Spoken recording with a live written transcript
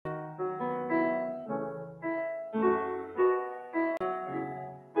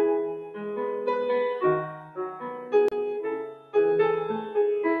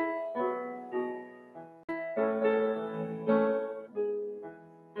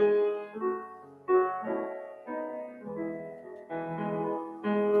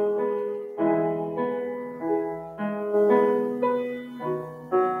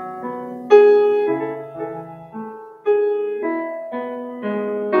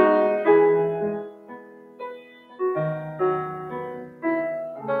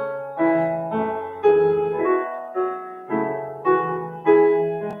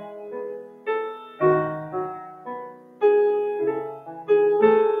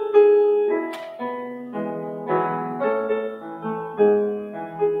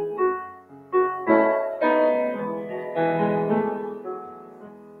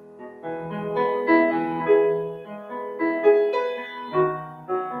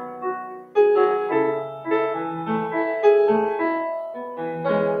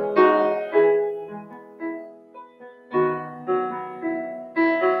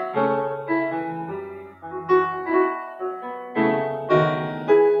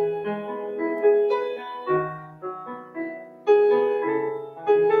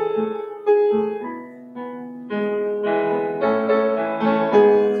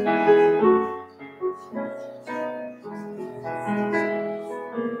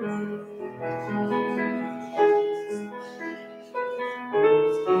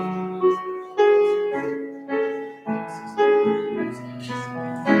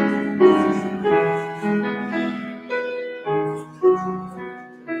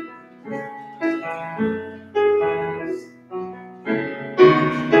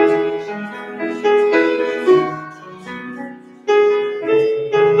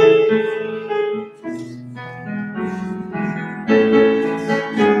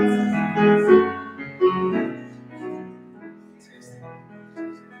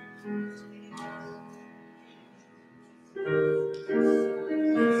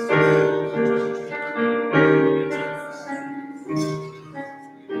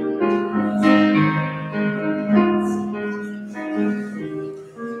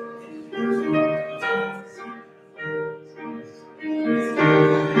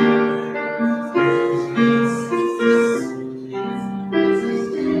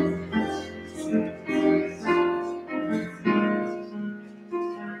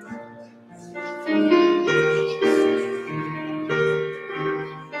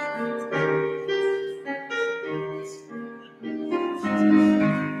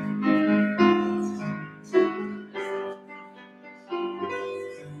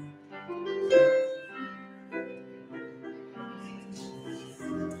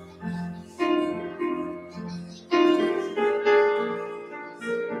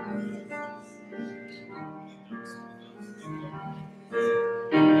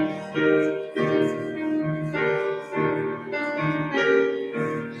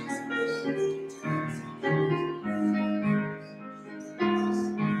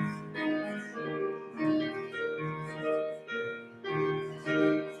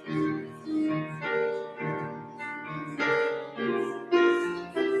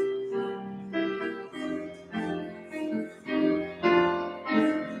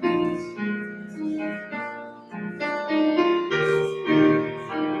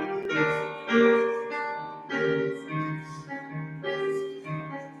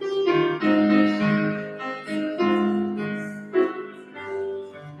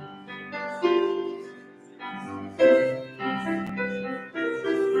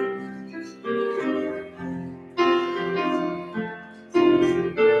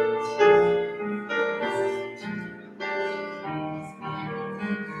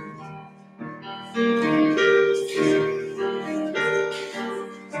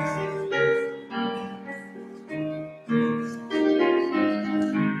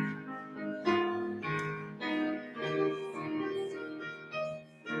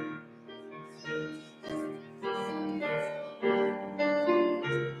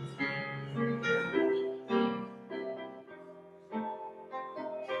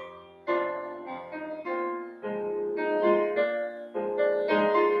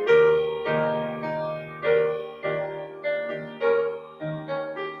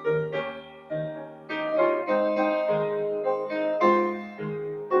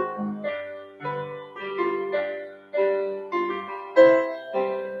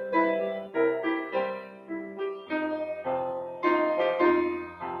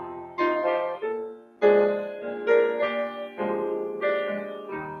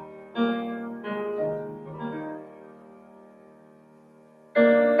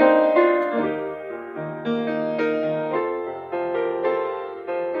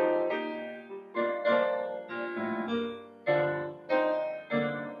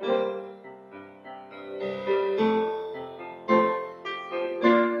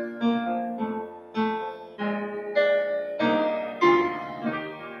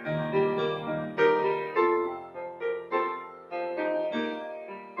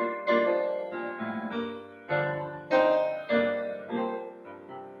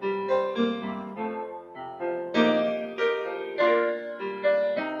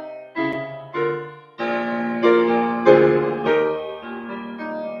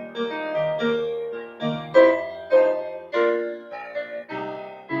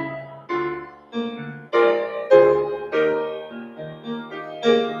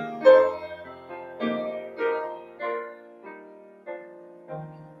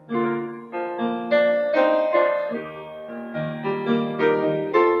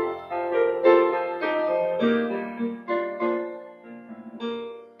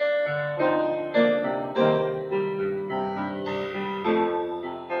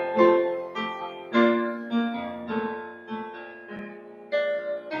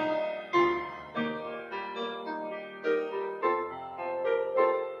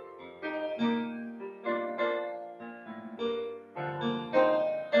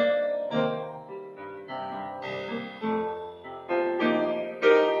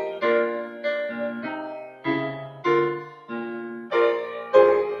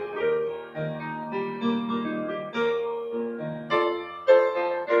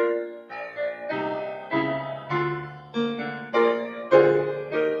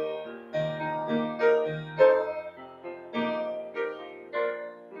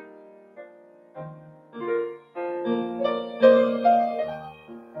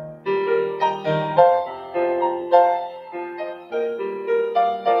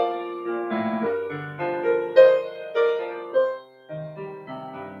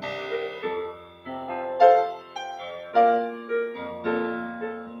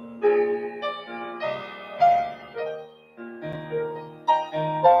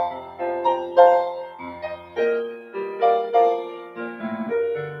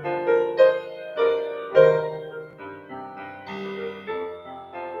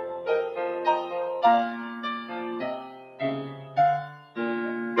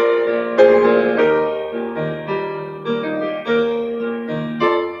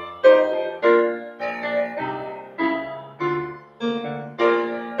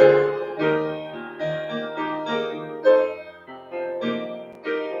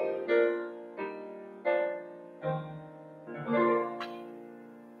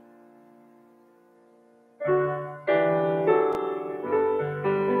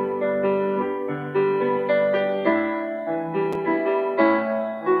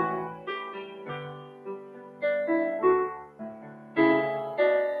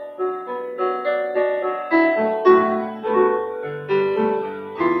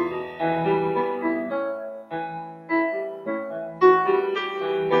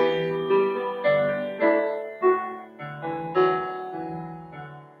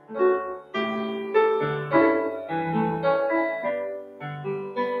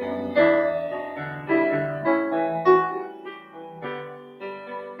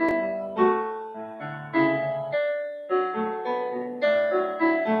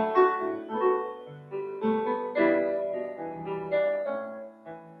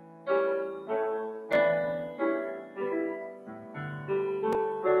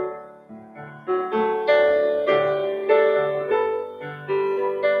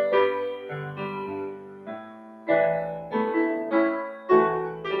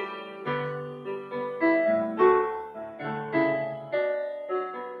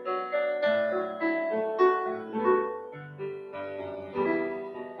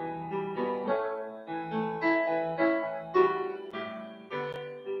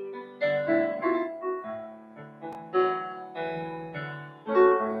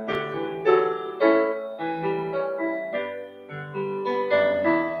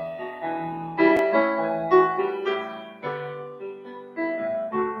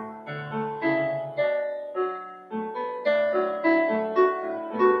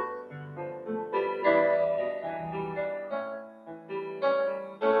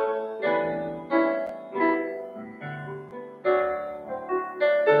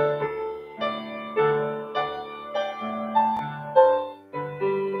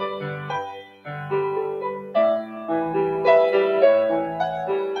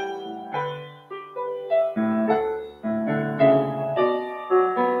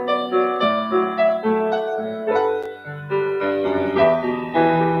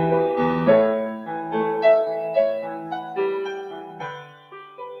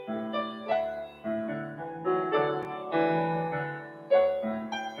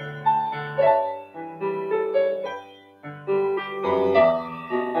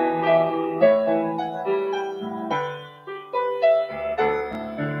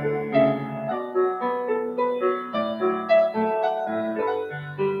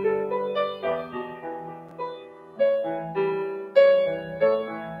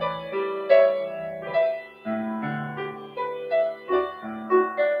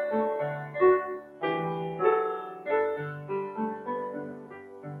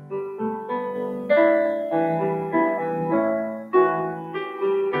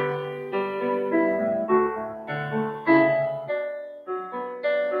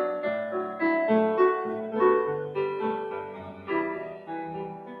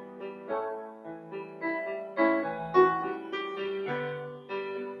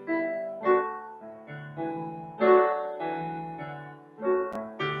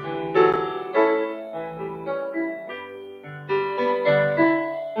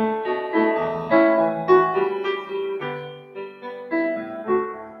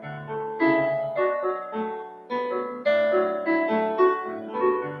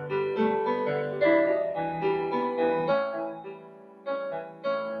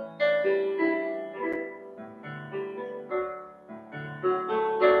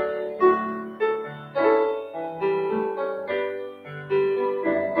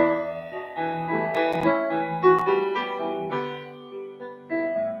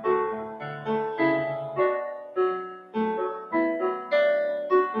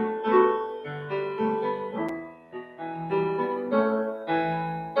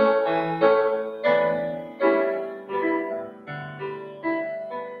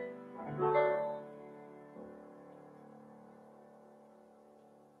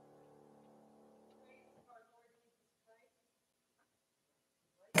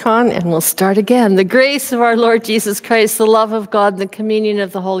icon, and we'll start again. The grace of our Lord Jesus Christ, the love of God, and the communion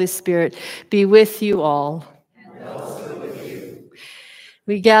of the Holy Spirit be with you all. And also with you.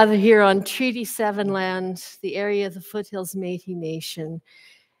 We gather here on Treaty 7 land, the area of the Foothills Métis Nation,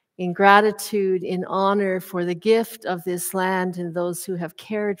 in gratitude, in honor for the gift of this land and those who have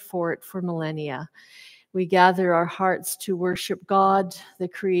cared for it for millennia. We gather our hearts to worship God, the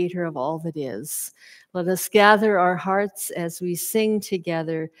creator of all that is. Let us gather our hearts as we sing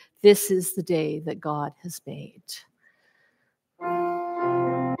together, "This is the day that God has made."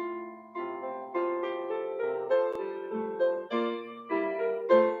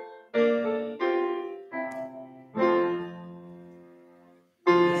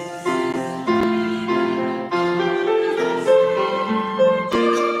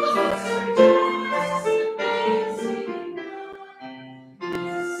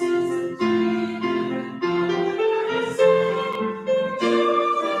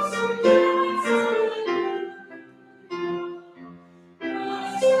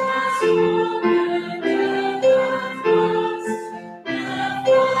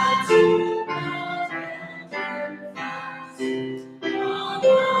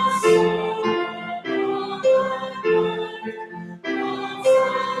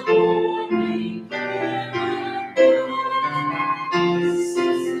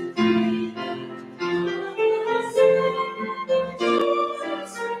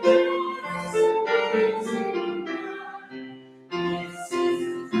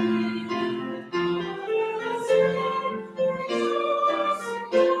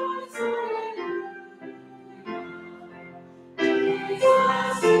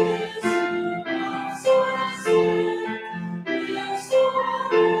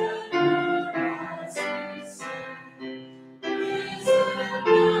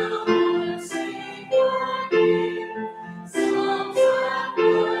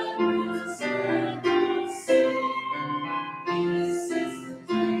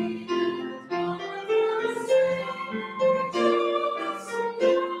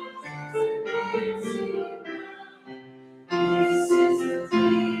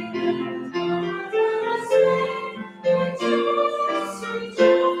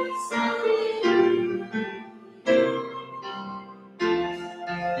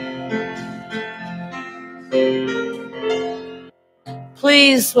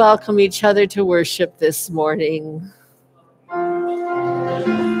 Please welcome each other to worship this morning.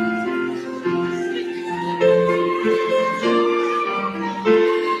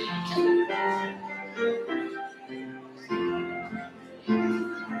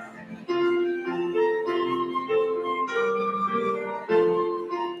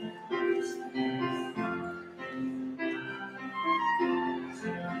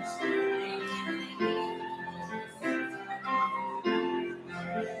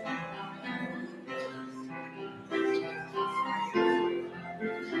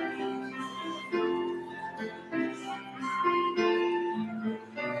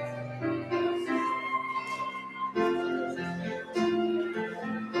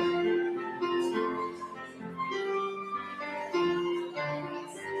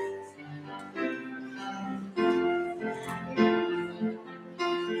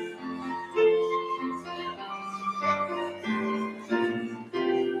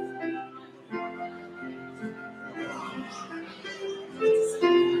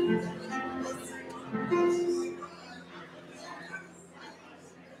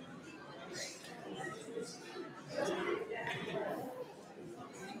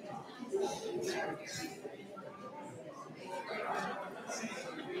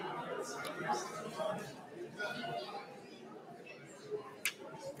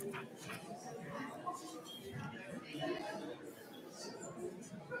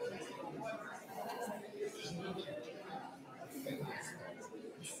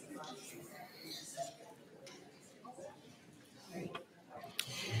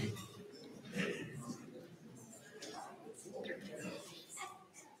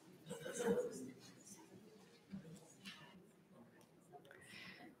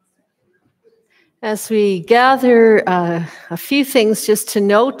 As we gather, a few things just to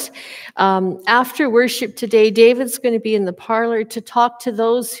note. After worship today, David's going to be in the parlor to talk to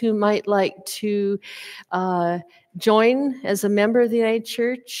those who might like to join as a member of the United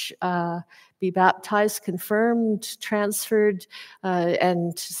Church. be baptized, confirmed, transferred,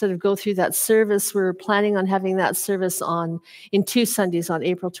 and sort of go through that service. We're planning on having that service in 2 Sundays on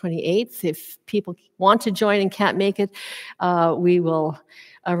April 28th. If people want to join and can't make it, we will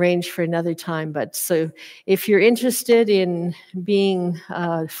arrange for another time. But so if you're interested in being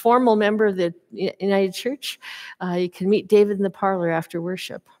a formal member of the United Church, you can meet David in the parlor after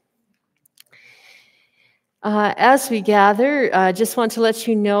worship. As we gather, I just want to let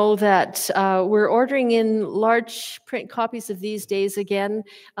you know that we're ordering in large print copies of these days again.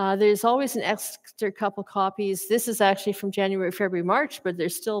 There's always an extra couple copies. This is actually from January, February, March, but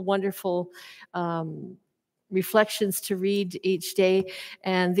there's still wonderful reflections to read each day.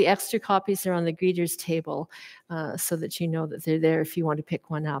 And the extra copies are on the greeters table so that you know that they're there if you want to pick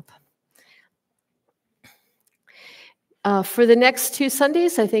one up. For the next 2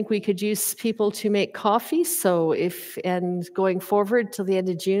 Sundays, I think we could use people to make coffee. And going forward till the end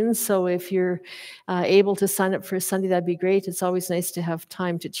of June. So if you're able to sign up for a Sunday, that'd be great. It's always nice to have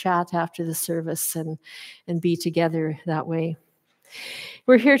time to chat after the service and be together that way.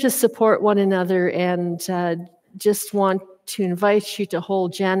 We're here to support one another, and just want to invite you to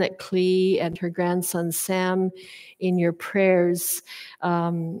hold Janet Klee and her grandson Sam in your prayers.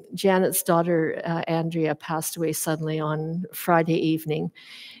 Janet's daughter Andrea passed away suddenly on Friday evening,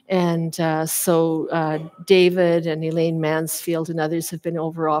 and so David and Elaine Mansfield and others have been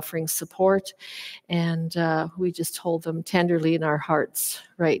over offering support, and we just hold them tenderly in our hearts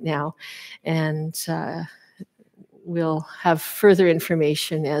right now, and we'll have further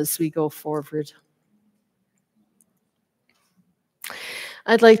information as we go forward.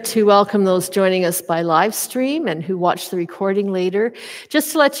 I'd like to welcome those joining us by live stream and who watch the recording later.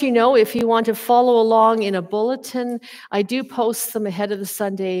 Just to let you know, if you want to follow along in a bulletin, I do post them ahead of the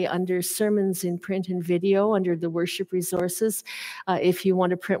Sunday under sermons in print and video under the worship resources. If you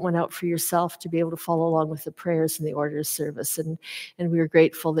want to print one out for yourself to be able to follow along with the prayers and the order of service. And we are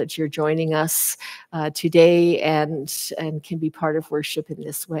grateful that you're joining us today and can be part of worship in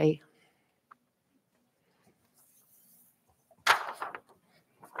this way.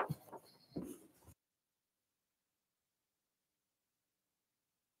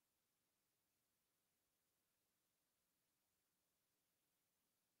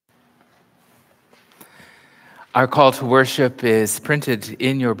 Our call to worship is printed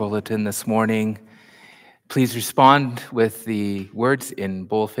in your bulletin this morning. Please respond with the words in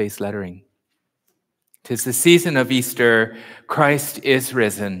boldface lettering. 'Tis the season of Easter. Christ is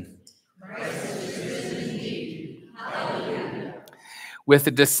risen. Christ is risen indeed. Hallelujah. With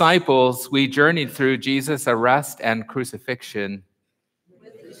the disciples, we journeyed through Jesus' arrest and crucifixion.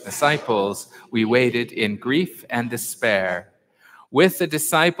 With the disciples, we waited in grief and despair. With the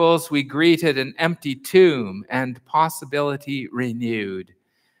disciples, we greeted an empty tomb and possibility renewed.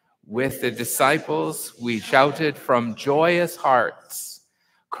 With the disciples, we shouted from joyous hearts,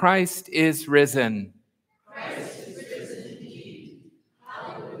 Christ is risen. Christ is risen indeed.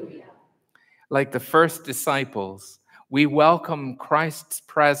 Hallelujah. Like the first disciples, we welcome Christ's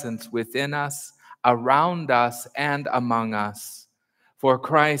presence within us, around us, and among us. For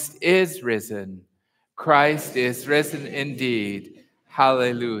Christ is risen. Christ is risen indeed.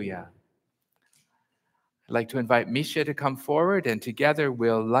 Hallelujah. I'd like to invite Misha to come forward, and together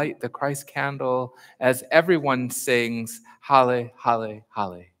we'll light the Christ candle as everyone sings, Halle, Halle,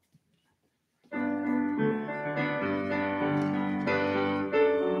 Halle.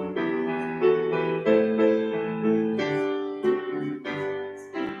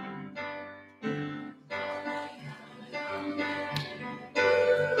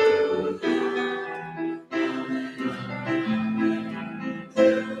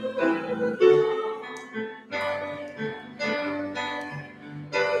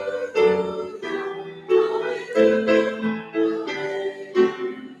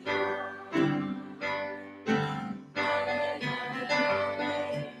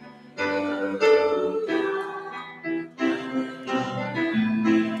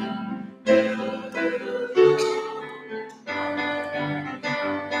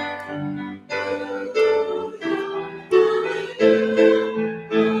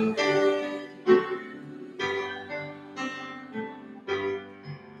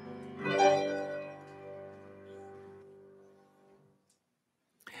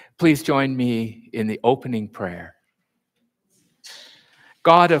 Please join me in the opening prayer.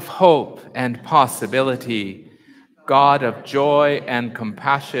 God of hope and possibility, God of joy and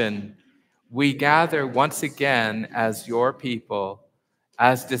compassion, we gather once again as your people,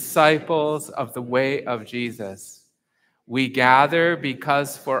 as disciples of the way of Jesus. We gather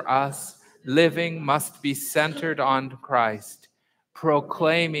because for us, living must be centered on Christ.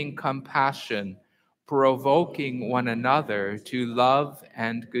 proclaiming compassion, provoking one another to love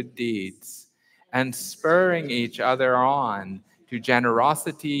and good deeds, and spurring each other on to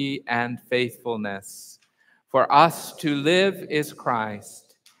generosity and faithfulness. For us to live is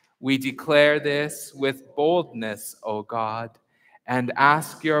Christ. We declare this with boldness, O God, and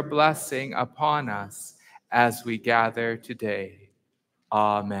ask your blessing upon us as we gather today.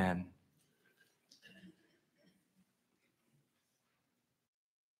 Amen.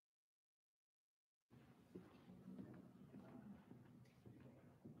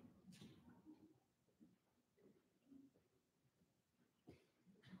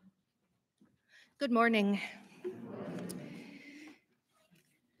 Good morning.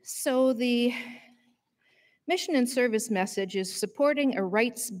 So the mission and service message is supporting a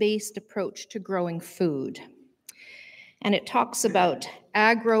rights-based approach to growing food. And it talks about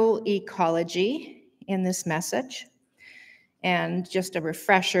agroecology in this message. And just a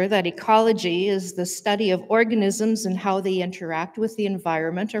refresher that ecology is the study of organisms and how they interact with the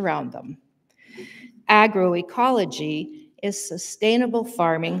environment around them. Agroecology is sustainable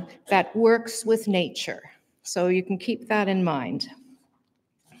farming that works with nature. So you can keep that in mind.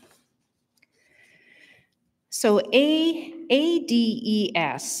 So ADES,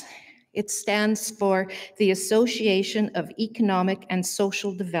 it stands for the Association of Economic and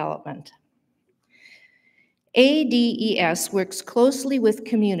Social Development. ADES works closely with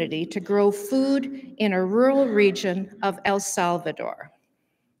community to grow food in a rural region of El Salvador.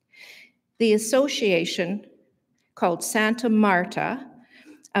 The association, called Santa Marta,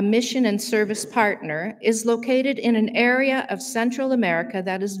 a mission and service partner, is located in an area of Central America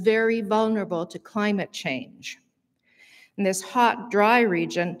that is very vulnerable to climate change. And this hot, dry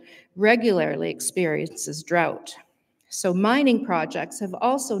region regularly experiences drought. So mining projects have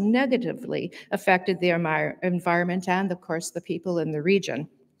also negatively affected the environment and, of course, the people in the region.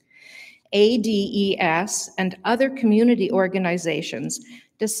 ADES and other community organizations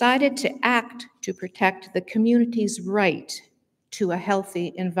decided to act to protect the community's right to a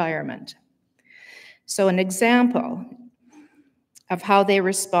healthy environment. So an example of how they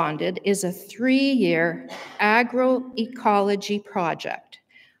responded is a 3-year agroecology project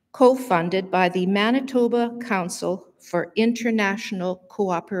co-funded by the Manitoba Council for International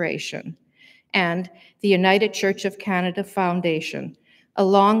Cooperation and the United Church of Canada Foundation,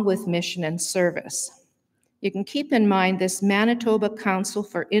 along with Mission and Service. You can keep in mind this Manitoba Council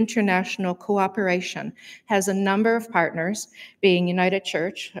for International Cooperation has a number of partners, being United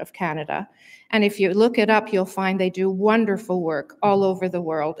Church of Canada, and if you look it up, you'll find they do wonderful work all over the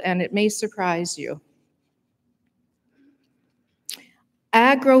world, and it may surprise you.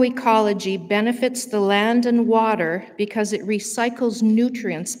 Agroecology benefits the land and water because it recycles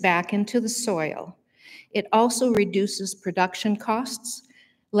nutrients back into the soil. It also reduces production costs,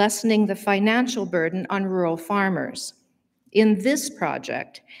 lessening the financial burden on rural farmers. In this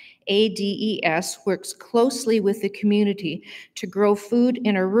project, ADES works closely with the community to grow food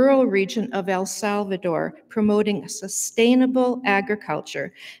in a rural region of El Salvador, promoting sustainable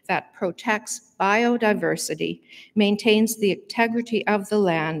agriculture that protects biodiversity, maintains the integrity of the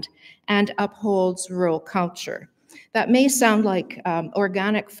land, and upholds rural culture. That may sound like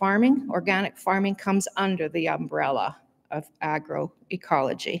organic farming. Organic farming comes under the umbrella of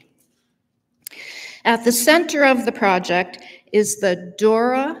agroecology. At the center of the project is the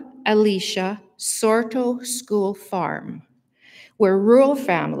Dora Alicia Sorto School Farm, where rural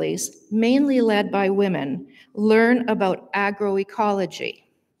families, mainly led by women, learn about agroecology.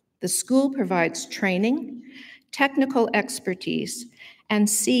 The school provides training, technical expertise, and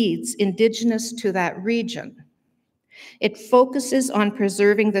seeds indigenous to that region. It focuses on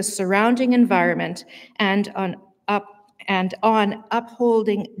preserving the surrounding environment and on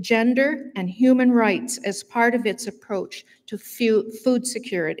upholding gender and human rights as part of its approach to food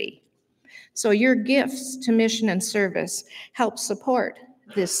security. So your gifts to Mission and Service help support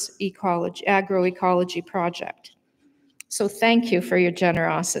this agroecology project. So thank you for your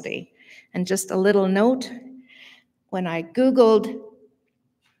generosity. And just a little note, when I Googled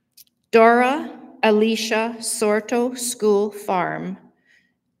Dora Alicia Sorto School Farm,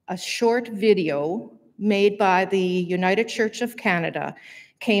 a short video made by the United Church of Canada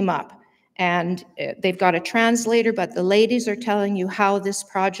came up. And they've got a translator, but the ladies are telling you how this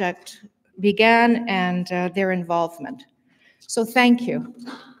project began and their involvement. So thank you.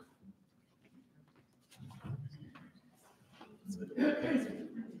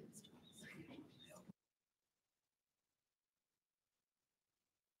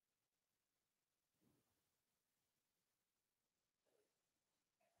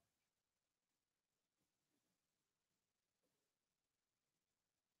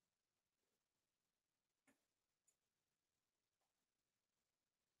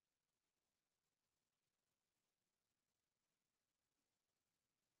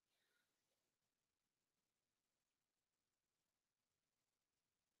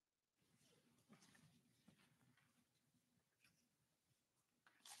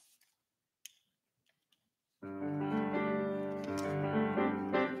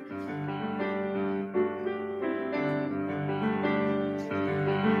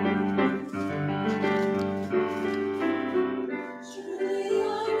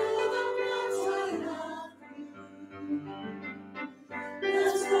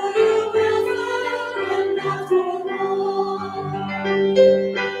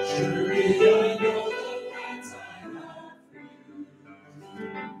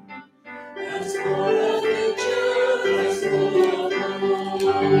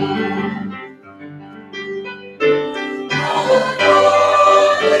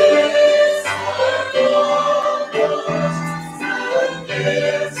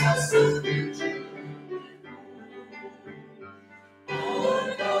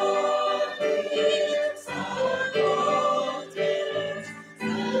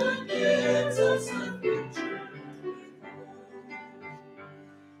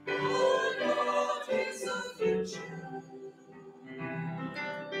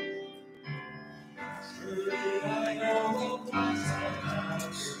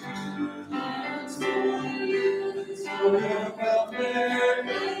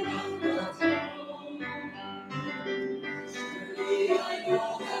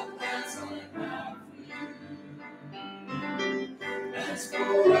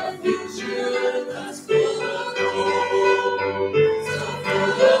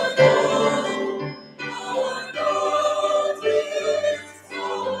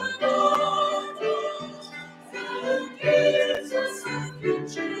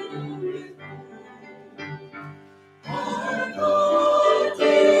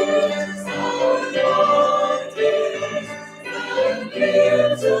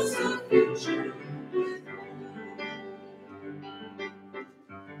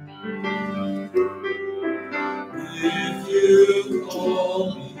 If you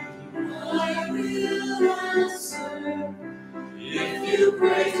call me, I will answer. If you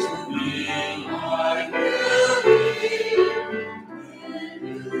pray to me, I will hear. When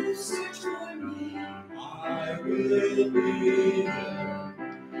you search for me, I will be there.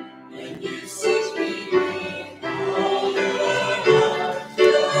 When you seek me with all your heart,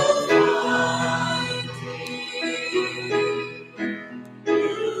 you'll find me. You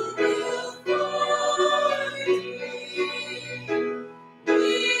will find me.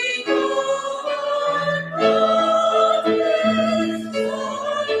 We go our progress,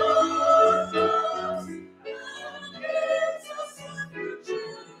 our lives, and gives us a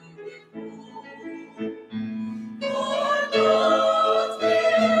future before. Our God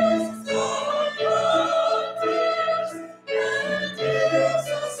is, our God is, and gives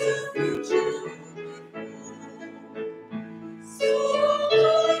us a future before. So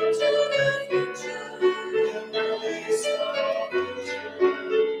on to the future, embrace our future.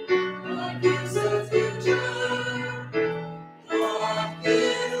 God gives a future, God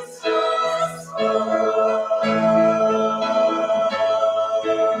gives us hope.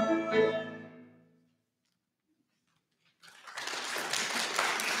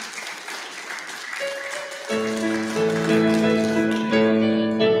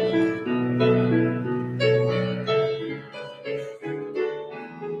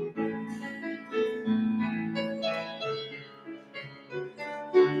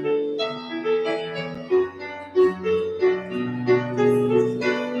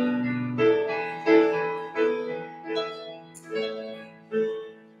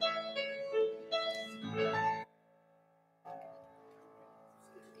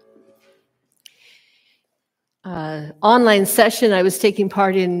 Online session I was taking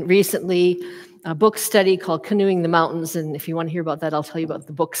part in recently, a book study called Canoeing the Mountains. And if you want to hear about that, I'll tell you about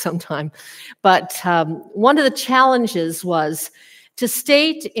the book sometime. But one of the challenges was to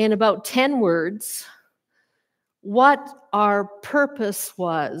state in about 10 words what our purpose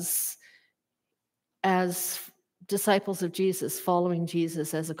was as disciples of Jesus, following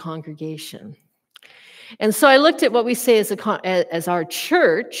Jesus as a congregation. And so I looked at what we say as our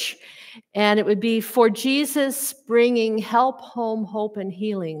church, and it would be for Jesus bringing help, home, hope, and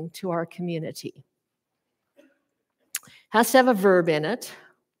healing to our community. Has to have a verb in it.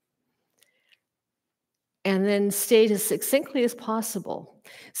 And then state as succinctly as possible.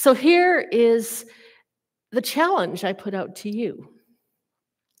 So here is the challenge I put out to you.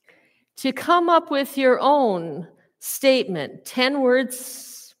 To come up with your own statement, 10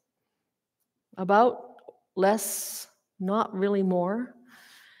 words, about, less, not really more.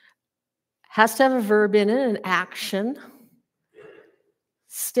 Has to have a verb in it, an action,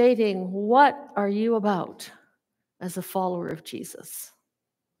 stating what are you about as a follower of Jesus.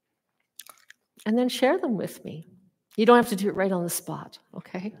 And then share them with me. You don't have to do it right on the spot,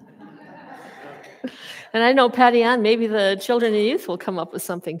 okay? And I know, Patty Ann, maybe the children and youth will come up with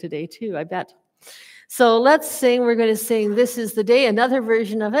something today too, I bet. So let's sing. We're going to sing This Is the Day, another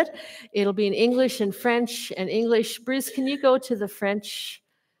version of it. It'll be in English and French and English. Bruce, can you go to the French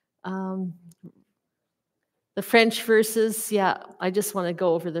verses? Yeah, I just want to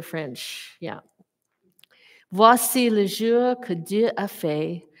go over the French. Yeah. Voici le jour que Dieu a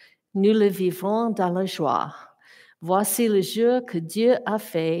fait. Nous le vivons dans la joie. Voici le jour que Dieu a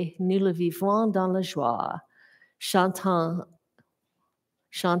fait, nous le vivons dans la joie. Chantons,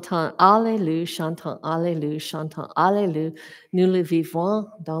 chantons Alléluia, chantons Alléluia, chantons Alléluia, nous le vivons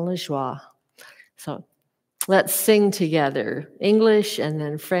dans la joie. So let's sing together, English and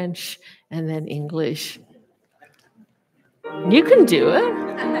then French and then English. You can do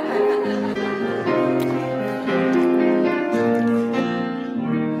it.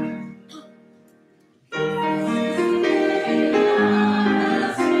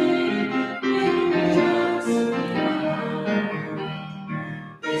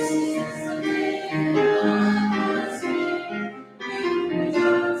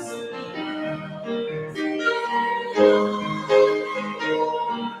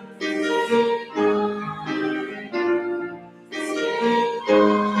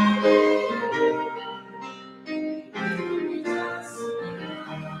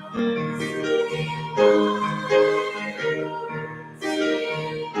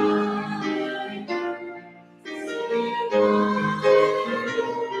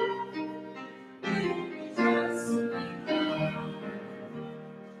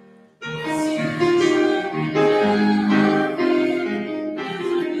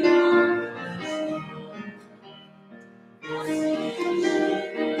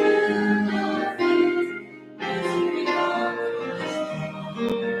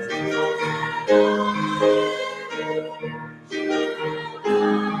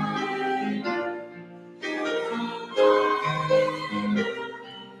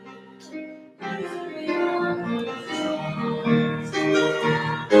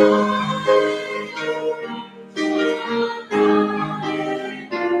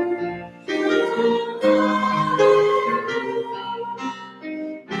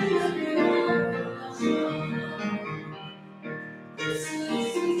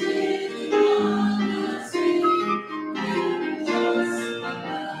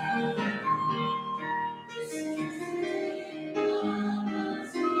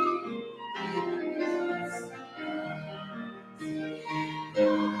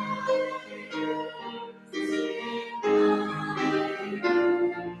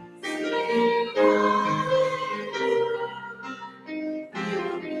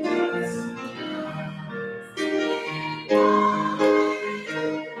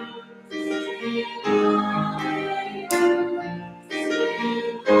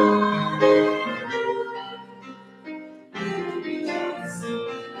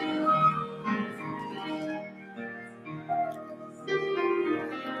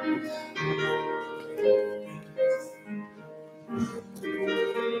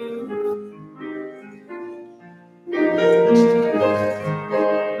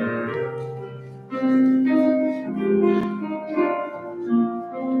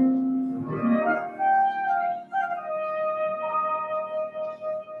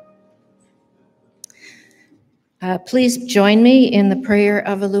 Please join me in the prayer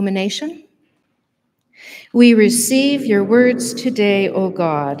of illumination. We receive your words today, O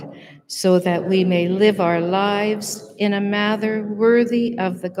God, so that we may live our lives in a manner worthy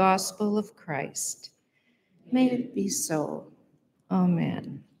of the gospel of Christ. May it be so.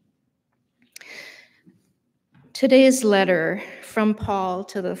 Amen. Today's letter from Paul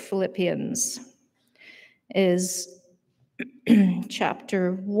to the Philippians is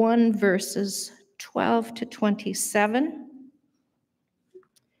chapter 1, verses 12 to 27.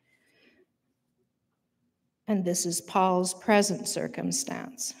 And this is Paul's present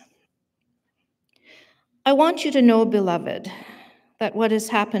circumstance. I want you to know, beloved, that what has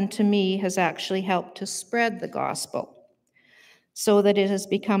happened to me has actually helped to spread the gospel, so that it has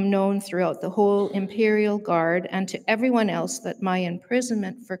become known throughout the whole imperial guard and to everyone else that my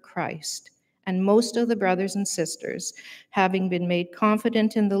imprisonment for Christ and most of the brothers and sisters, having been made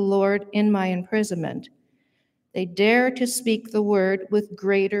confident in the Lord in my imprisonment, they dare to speak the word with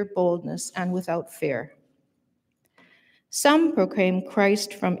greater boldness and without fear. Some proclaim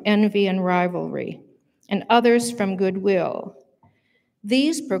Christ from envy and rivalry, and others from goodwill.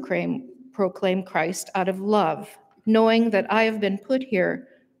 These proclaim Christ out of love, knowing that I have been put here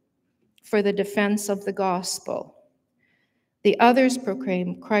for the defense of the gospel. The others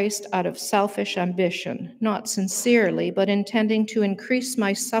proclaim Christ out of selfish ambition, not sincerely, but intending to increase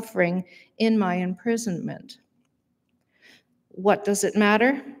my suffering in my imprisonment. What does it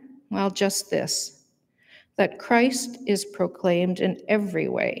matter? Well, just this, that Christ is proclaimed in every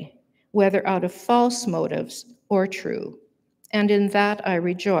way, whether out of false motives or true, and in that I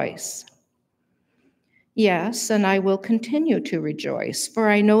rejoice. Yes, and I will continue to rejoice, for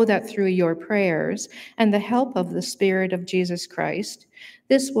I know that through your prayers and the help of the Spirit of Jesus Christ,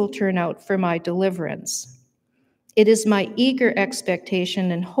 this will turn out for my deliverance. It is my eager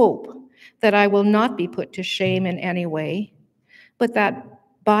expectation and hope that I will not be put to shame in any way, but that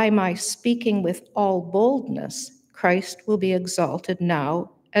by my speaking with all boldness, Christ will be exalted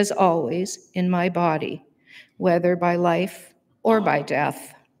now, as always, in my body, whether by life or by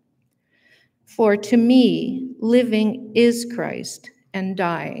death. For to me, living is Christ, and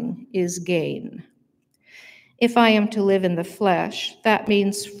dying is gain. If I am to live in the flesh, that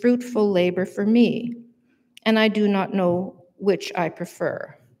means fruitful labor for me, and I do not know which I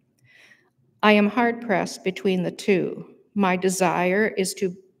prefer. I am hard-pressed between the two. My desire is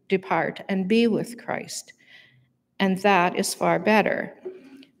to depart and be with Christ, and that is far better.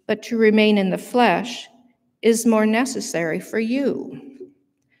 But to remain in the flesh is more necessary for you.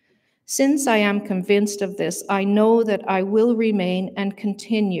 Since I am convinced of this, I know that I will remain and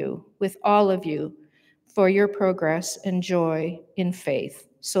continue with all of you for your progress and joy in faith,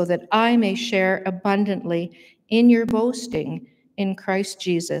 so that I may share abundantly in your boasting in Christ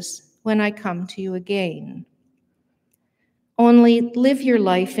Jesus when I come to you again. Only live your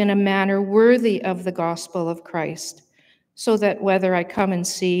life in a manner worthy of the gospel of Christ, so that whether I come and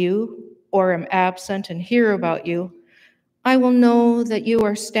see you or am absent and hear about you, I will know that you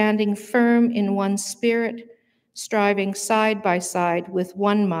are standing firm in one spirit, striving side by side with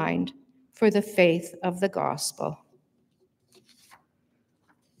one mind for the faith of the gospel.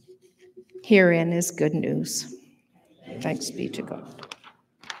 Herein is good news. Thanks be to God.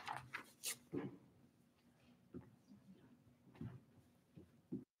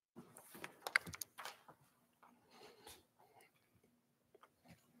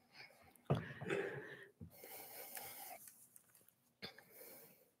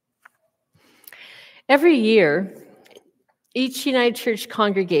 Every year, each United Church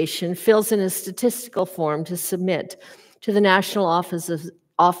congregation fills in a statistical form to submit to the national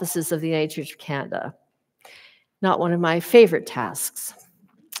offices of the United Church of Canada. Not one of my favorite tasks.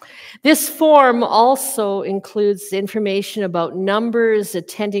 This form also includes information about numbers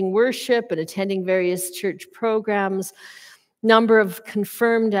attending worship and attending various church programs, number of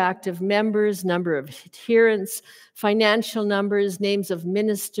confirmed active members, number of adherents, financial numbers, names of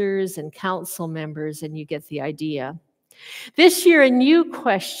ministers and council members, and you get the idea. This year, a new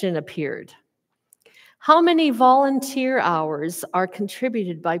question appeared. How many volunteer hours are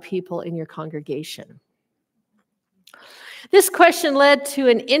contributed by people in your congregation? This question led to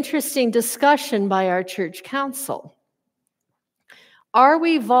an interesting discussion by our church council. Are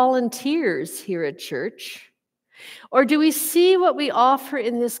we volunteers here at church? Or do we see what we offer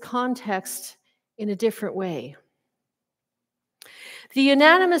in this context in a different way? The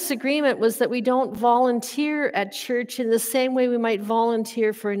unanimous agreement was that we don't volunteer at church in the same way we might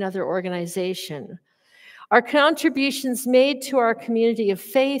volunteer for another organization. Our contributions made to our community of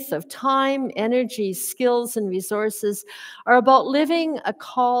faith, of time, energy, skills, and resources are about living a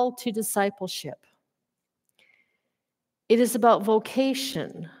call to discipleship. It is about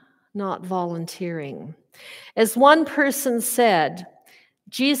vocation, not volunteering. As one person said,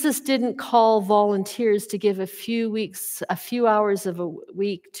 Jesus didn't call volunteers to give a few hours of a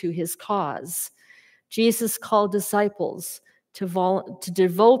week to his cause. Jesus called disciples to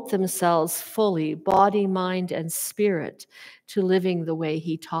devote themselves fully, body, mind, and spirit, to living the way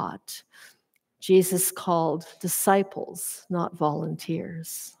he taught. Jesus called disciples, not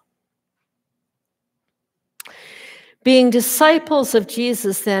volunteers. Being disciples of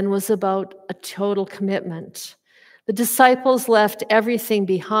Jesus then was about a total commitment. The disciples left everything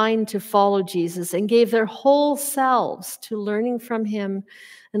behind to follow Jesus and gave their whole selves to learning from him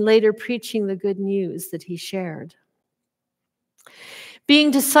and later preaching the good news that he shared.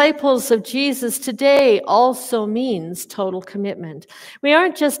 Being disciples of Jesus today also means total commitment. We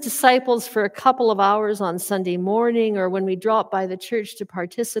aren't just disciples for a couple of hours on Sunday morning or when we drop by the church to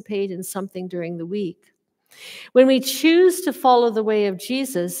participate in something during the week. When we choose to follow the way of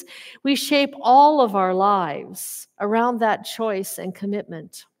Jesus, we shape all of our lives around that choice and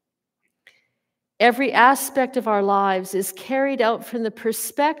commitment. Every aspect of our lives is carried out from the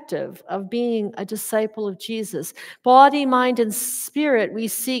perspective of being a disciple of Jesus. Body, mind, and spirit, we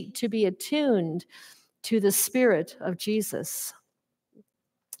seek to be attuned to the Spirit of Jesus.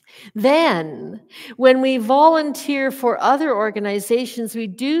 Then, when we volunteer for other organizations, we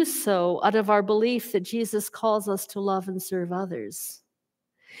do so out of our belief that Jesus calls us to love and serve others.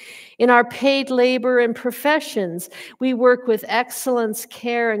 In our paid labor and professions, we work with excellence,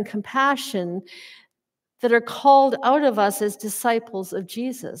 care, and compassion that are called out of us as disciples of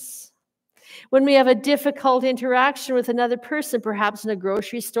Jesus. When we have a difficult interaction with another person, perhaps in a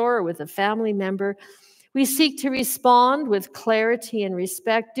grocery store or with a family member, We seek to respond with clarity and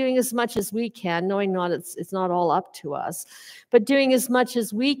respect, doing as much as we can, knowing it's not all up to us, but doing as much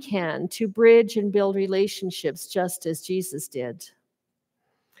as we can to bridge and build relationships just as Jesus did.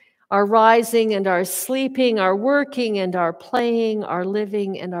 Our rising and our sleeping, our working and our playing, our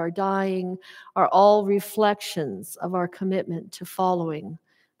living and our dying are all reflections of our commitment to following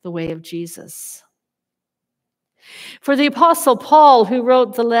the way of Jesus. For the Apostle Paul, who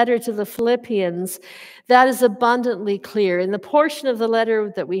wrote the letter to the Philippians, that is abundantly clear. In the portion of the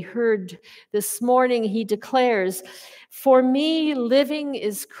letter that we heard this morning, he declares, "For me, living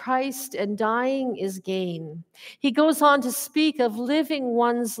is Christ and dying is gain." He goes on to speak of living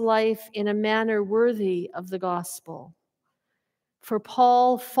one's life in a manner worthy of the gospel. For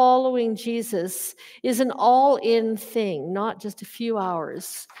Paul, following Jesus is an all-in thing, not just a few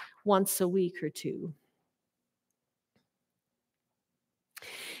hours once a week or two.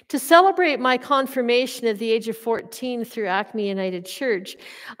 To celebrate my confirmation at the age of 14 through Acme United Church,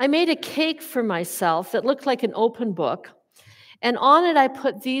 I made a cake for myself that looked like an open book, and on it I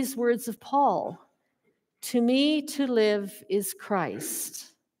put these words of Paul, "To me to live is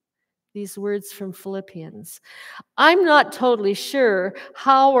Christ." These words from Philippians. I'm not totally sure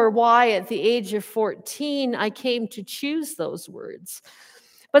how or why at the age of 14 I came to choose those words.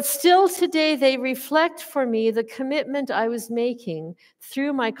 But still today, they reflect for me the commitment I was making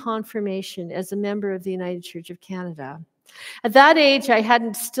through my confirmation as a member of the United Church of Canada. At that age, I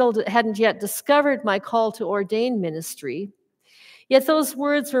hadn't yet discovered my call to ordain ministry, yet those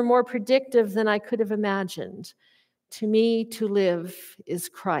words were more predictive than I could have imagined. To me, to live is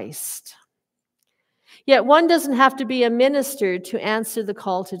Christ. Yet one doesn't have to be a minister to answer the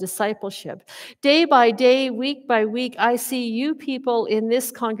call to discipleship. Day by day, week by week, I see you people in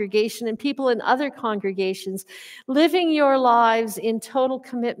this congregation and people in other congregations living your lives in total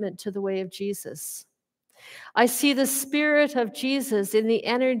commitment to the way of Jesus. I see the Spirit of Jesus in the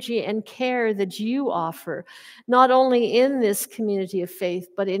energy and care that you offer, not only in this community of faith,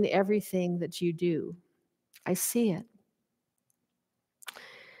 but in everything that you do. I see it.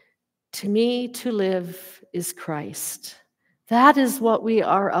 To me, to live is Christ. That is what we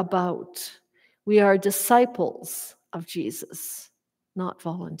are about. We are disciples of Jesus, not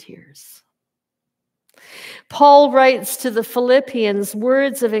volunteers. Paul writes to the Philippians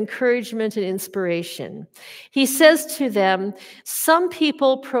words of encouragement and inspiration. He says to them, "Some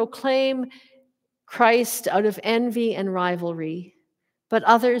people proclaim Christ out of envy and rivalry, but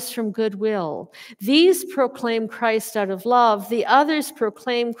others from goodwill. These proclaim Christ out of love. The others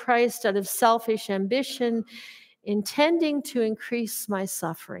proclaim Christ out of selfish ambition, intending to increase my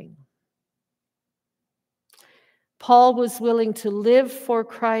suffering." Paul was willing to live for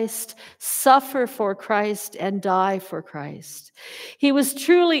Christ, suffer for Christ, and die for Christ. He was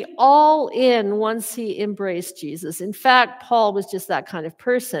truly all in once he embraced Jesus. In fact, Paul was just that kind of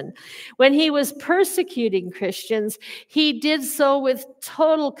person. When he was persecuting Christians, he did so with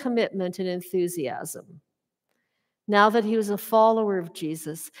total commitment and enthusiasm. Now that he was a follower of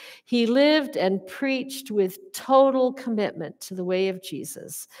Jesus, he lived and preached with total commitment to the way of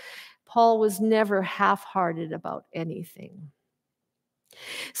Jesus. Paul was never half-hearted about anything.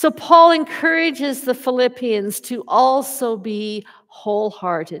 So Paul encourages the Philippians to also be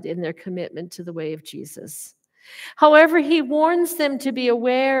wholehearted in their commitment to the way of Jesus. However, he warns them to be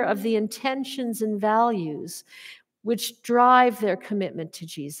aware of the intentions and values which drive their commitment to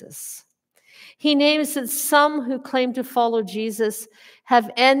Jesus. He names that some who claim to follow Jesus have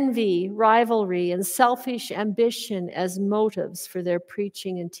envy, rivalry, and selfish ambition as motives for their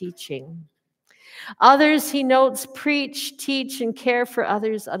preaching and teaching. Others, he notes, preach, teach, and care for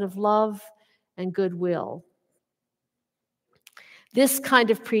others out of love and goodwill. This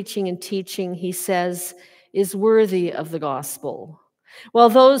kind of preaching and teaching, he says, is worthy of the gospel, while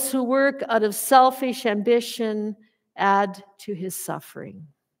those who work out of selfish ambition add to his suffering.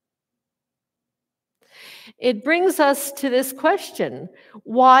 It brings us to this question: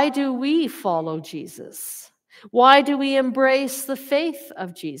 why do we follow Jesus? Why do we embrace the faith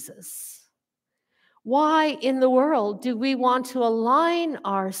of Jesus? Why in the world do we want to align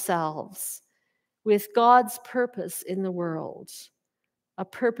ourselves with God's purpose in the world, a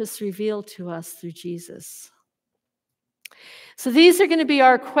purpose revealed to us through Jesus? So these are going to be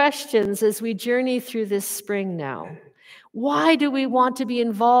our questions as we journey through this spring now. Why do we want to be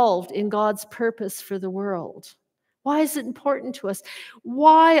involved in God's purpose for the world? Why is it important to us?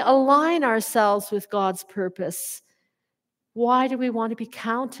 Why align ourselves with God's purpose? Why do we want to be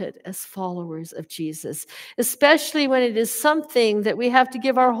counted as followers of Jesus, especially when it is something that we have to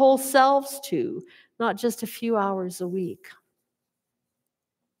give our whole selves to, not just a few hours a week?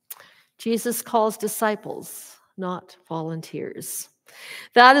 Jesus calls disciples, not volunteers.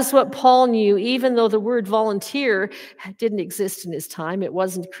 That is what Paul knew, even though the word volunteer didn't exist in his time. It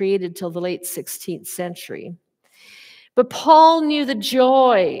wasn't created till the late 16th century. But Paul knew the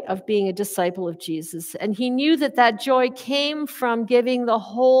joy of being a disciple of Jesus, and he knew that that joy came from giving the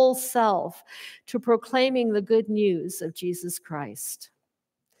whole self to proclaiming the good news of Jesus Christ.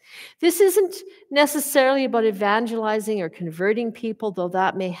 This isn't necessarily about evangelizing or converting people, though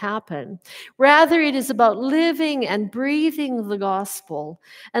that may happen. Rather, it is about living and breathing the gospel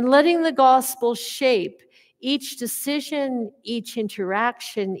and letting the gospel shape each decision, each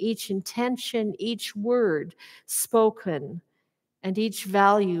interaction, each intention, each word spoken, and each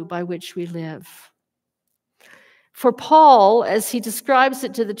value by which we live. For Paul, as he describes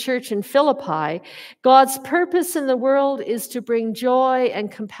it to the church in Philippi, God's purpose in the world is to bring joy and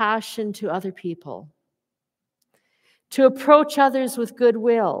compassion to other people, to approach others with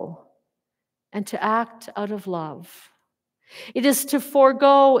goodwill, and to act out of love. It is to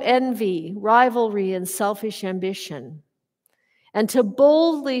forego envy, rivalry, and selfish ambition, and to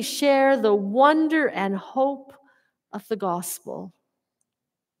boldly share the wonder and hope of the gospel.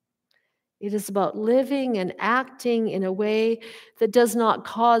 It is about living and acting in a way that does not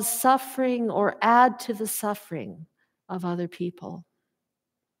cause suffering or add to the suffering of other people.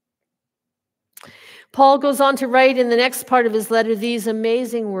 Paul goes on to write in the next part of his letter these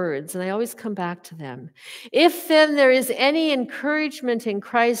amazing words, and I always come back to them. If then there is any encouragement in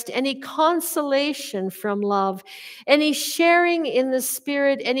Christ, any consolation from love, any sharing in the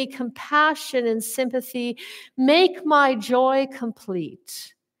Spirit, any compassion and sympathy, make my joy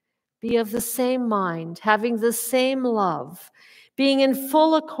complete. Be of the same mind, having the same love, being in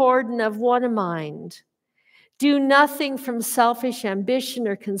full accord and of one mind. Do nothing from selfish ambition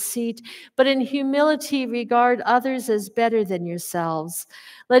or conceit, but in humility regard others as better than yourselves.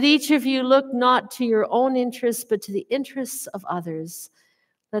 Let each of you look not to your own interests, but to the interests of others.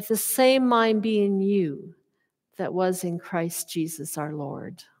 Let the same mind be in you that was in Christ Jesus our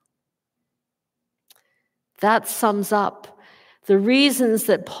Lord. That sums up the reasons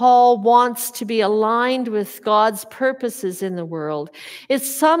that Paul wants to be aligned with God's purposes in the world. It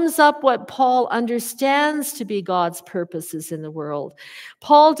sums up what Paul understands to be God's purposes in the world.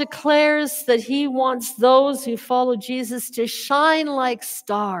 Paul declares that he wants those who follow Jesus to shine like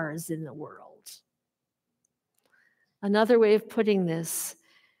stars in the world. Another way of putting this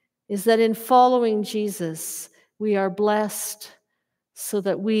is that in following Jesus, we are blessed so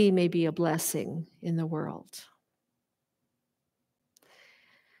that we may be a blessing in the world.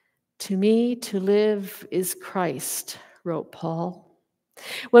 To me, to live is Christ, wrote Paul.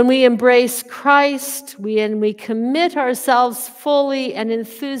 When we embrace Christ, we commit ourselves fully and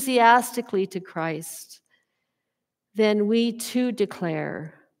enthusiastically to Christ, then we too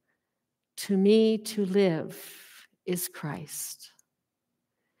declare, to me, to live is Christ.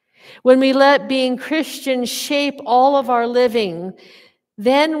 When we let being Christian shape all of our living,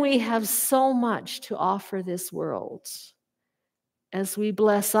 then we have so much to offer this world. As we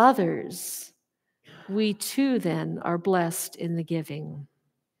bless others, we too then are blessed in the giving.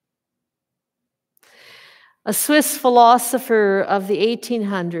 A Swiss philosopher of the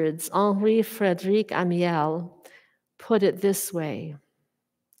 1800s, Henri Frédéric Amiel, put it this way: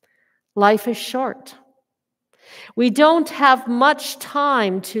 life is short. We don't have much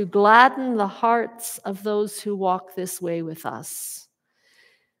time to gladden the hearts of those who walk this way with us.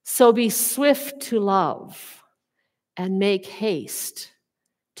 So be swift to love and make haste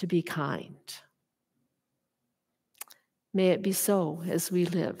to be kind. May it be so as we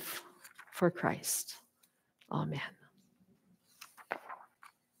live for Christ. Amen.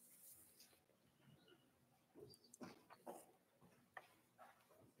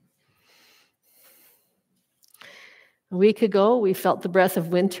 A week ago, we felt the breath of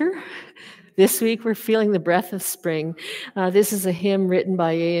winter. This week, we're feeling the breath of spring. This is a hymn written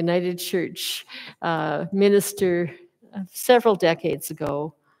by a United Church minister several decades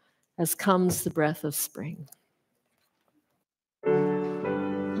ago, As Comes the Breath of Spring.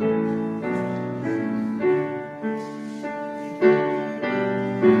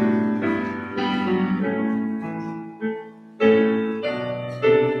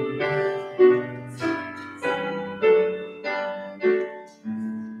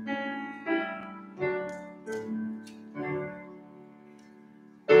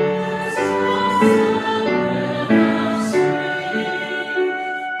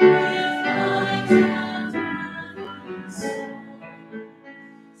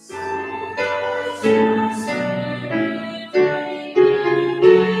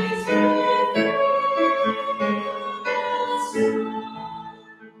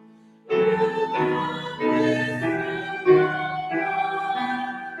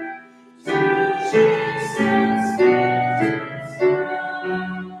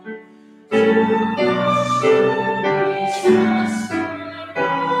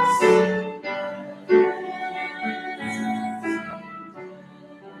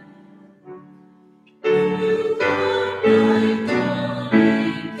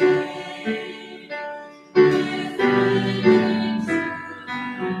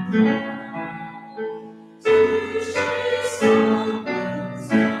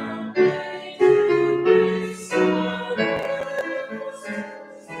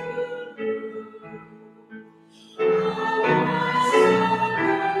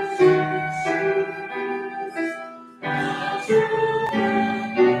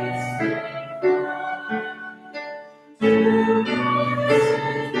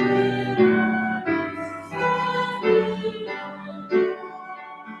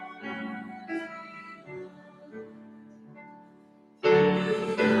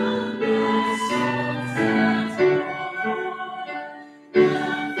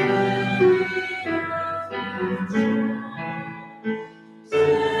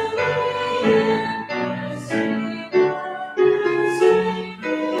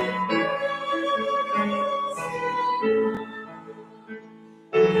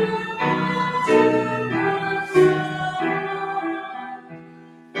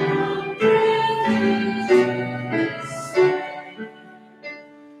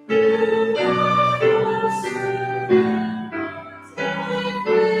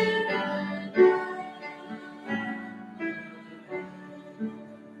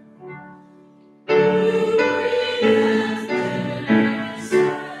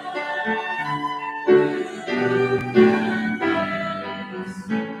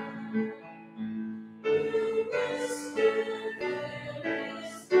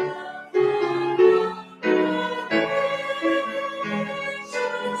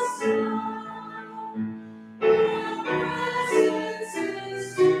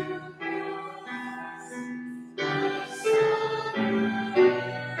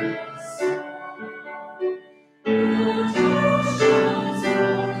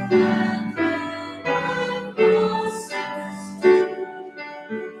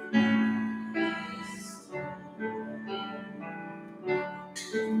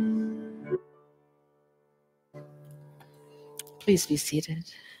 Please be seated.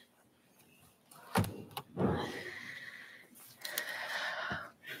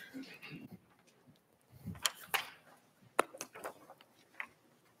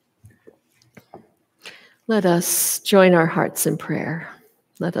 Let us join our hearts in prayer.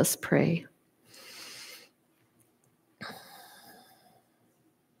 Let us pray.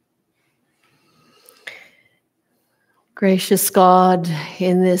 Gracious God,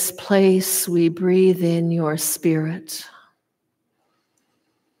 in this place we breathe in your Spirit.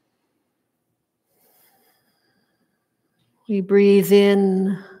 We breathe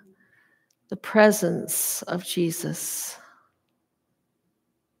in the presence of Jesus.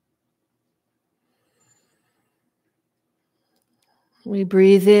 We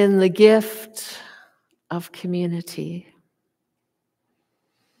breathe in the gift of community.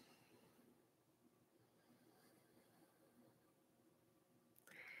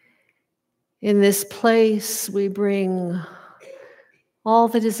 In this place, we bring all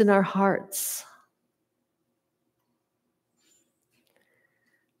that is in our hearts,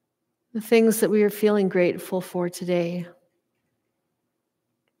 the things that we are feeling grateful for today.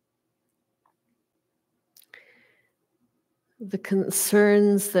 The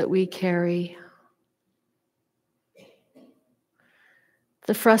concerns that we carry,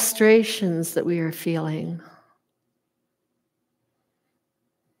 the frustrations that we are feeling,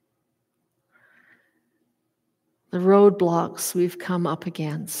 the roadblocks we've come up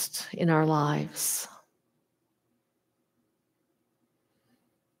against in our lives.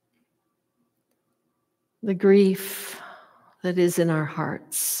 The grief that is in our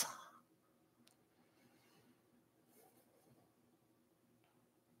hearts.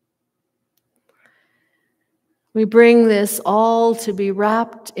 We bring this all to be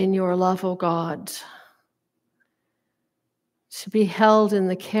wrapped in your love, O God, to be held in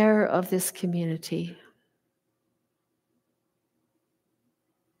the care of this community.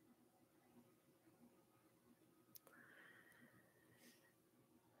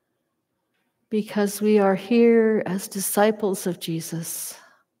 Because we are here as disciples of Jesus,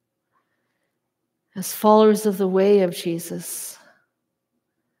 as followers of the way of Jesus,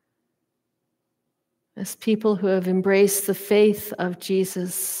 as people who have embraced the faith of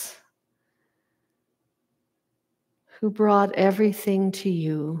Jesus, who brought everything to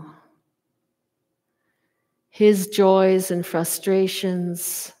you, his joys and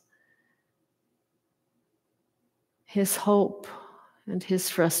frustrations, his hope and his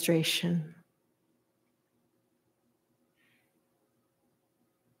frustration.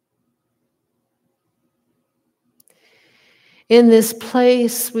 In this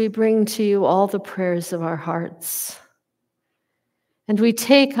place, we bring to you all the prayers of our hearts. And we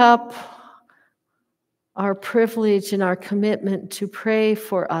take up our privilege and our commitment to pray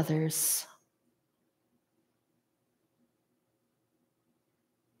for others.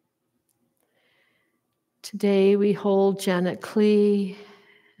 Today, we hold Janet Klee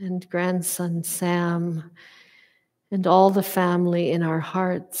and grandson Sam and all the family in our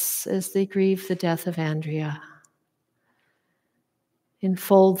hearts as they grieve the death of Andrea.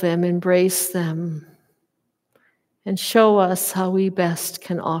 Enfold them, embrace them, and show us how we best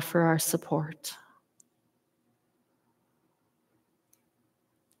can offer our support.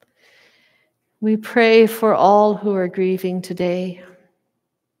 We pray for all who are grieving today,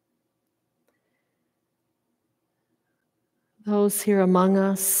 those here among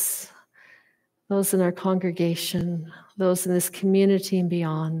us, those in our congregation, those in this community and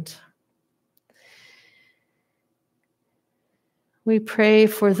beyond. We pray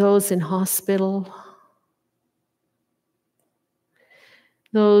for those in hospital,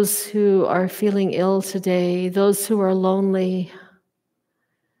 those who are feeling ill today, those who are lonely,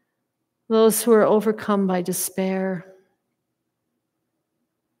 those who are overcome by despair.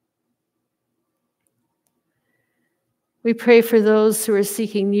 We pray for those who are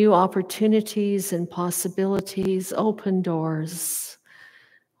seeking new opportunities and possibilities. Open doors.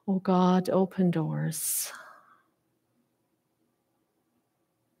 Oh God, open doors.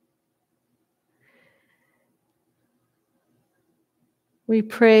 We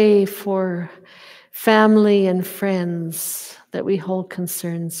pray for family and friends that we hold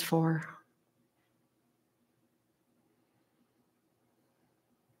concerns for.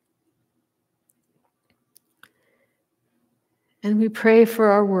 And we pray for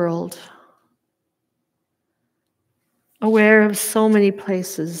our world, aware of so many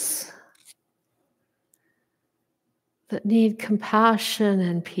places that need compassion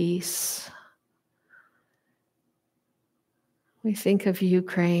and peace. We think of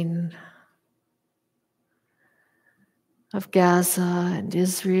Ukraine. of Gaza and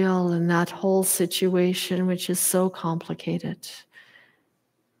Israel and that whole situation, which is so complicated.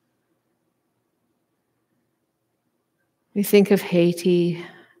 We think of Haiti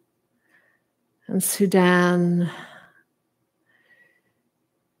and Sudan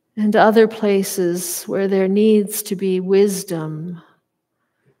and other places where there needs to be wisdom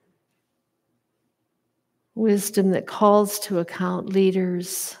that calls to account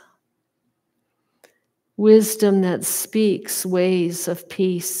leaders, wisdom that speaks ways of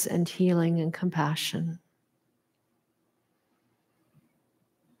peace and healing and compassion.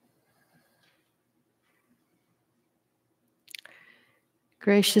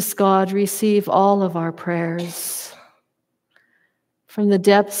 Gracious God, receive all of our prayers from the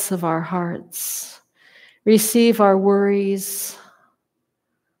depths of our hearts. Receive our worries,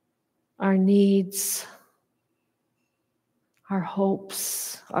 our needs, our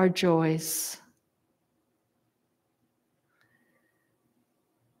hopes, our joys.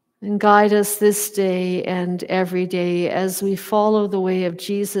 And guide us this day and every day as we follow the way of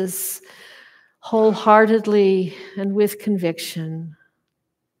Jesus wholeheartedly and with conviction.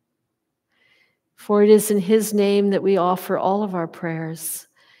 For it is in his name that we offer all of our prayers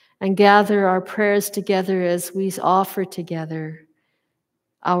and gather our prayers together as we offer together.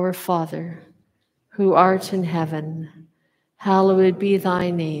 Our Father, who art in heaven, hallowed be thy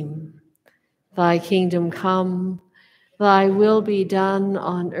name. Thy kingdom come, thy will be done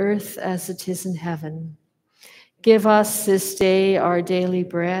on earth as it is in heaven. Give us this day our daily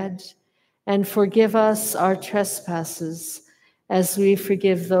bread, and forgive us our trespasses, as we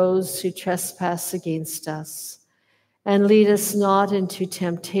forgive those who trespass against us. And lead us not into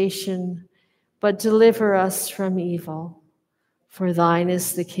temptation, but deliver us from evil. For thine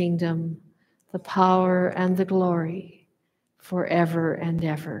is the kingdom, the power, and the glory, forever and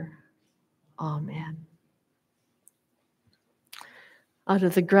ever. Amen. Out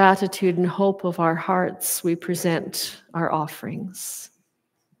of the gratitude and hope of our hearts, we present our offerings.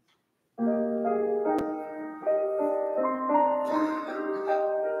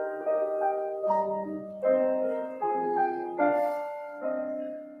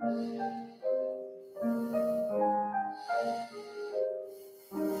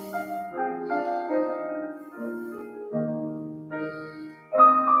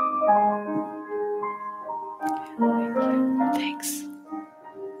 Thanks.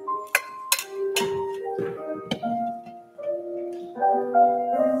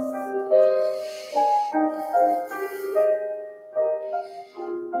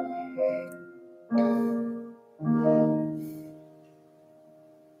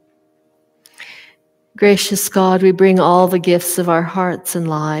 Gracious God, we bring all the gifts of our hearts and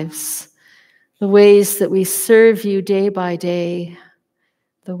lives, the ways that we serve you day by day,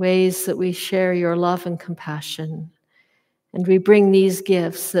 the ways that we share your love and compassion. And we bring these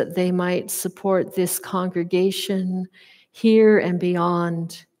gifts that they might support this congregation here and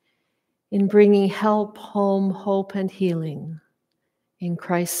beyond in bringing help, home, hope, and healing in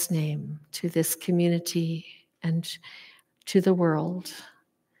Christ's name to this community and to the world.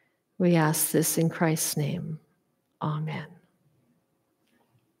 We ask this in Christ's name. Amen.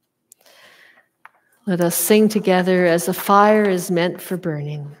 Let us sing together as a fire is meant for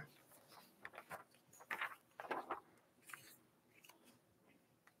burning.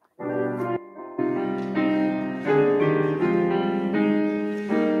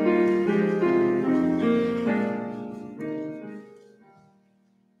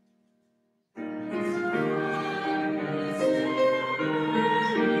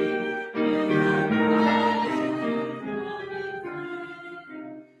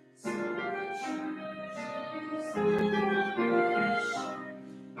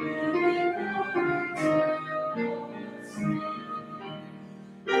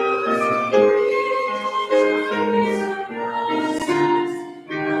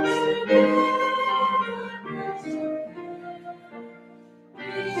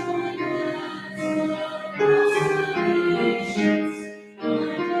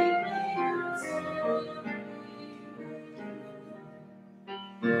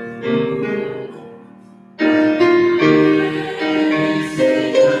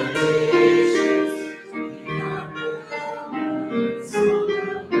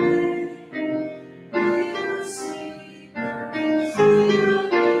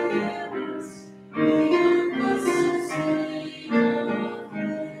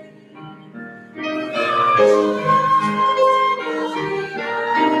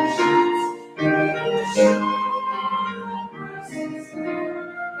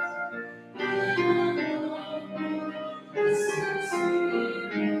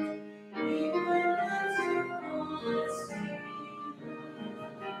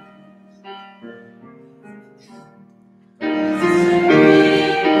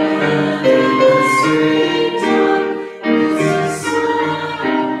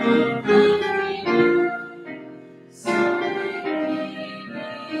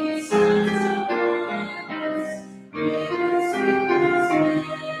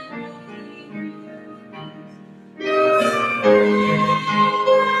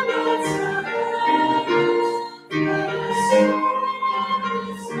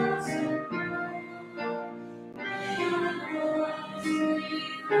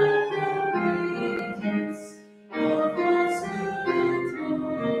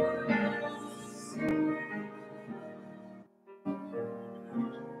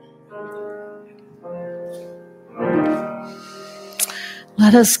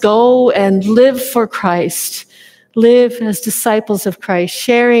 let us go and live for Christ, live as disciples of Christ,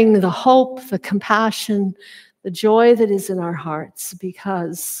 sharing the hope, the compassion, the joy that is in our hearts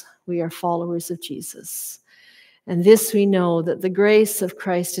because we are followers of Jesus. And this we know, that the grace of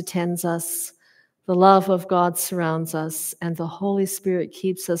Christ attends us, the love of God surrounds us, and the Holy Spirit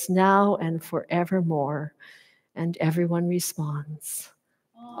keeps us now and forevermore. And everyone responds,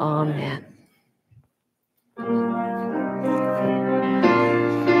 Amen.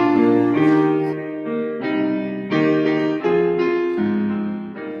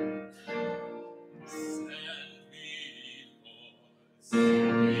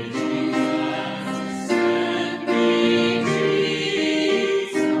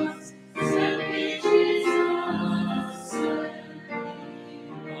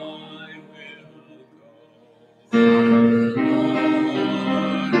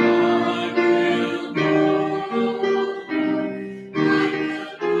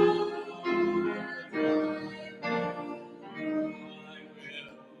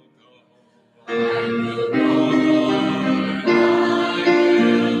 I will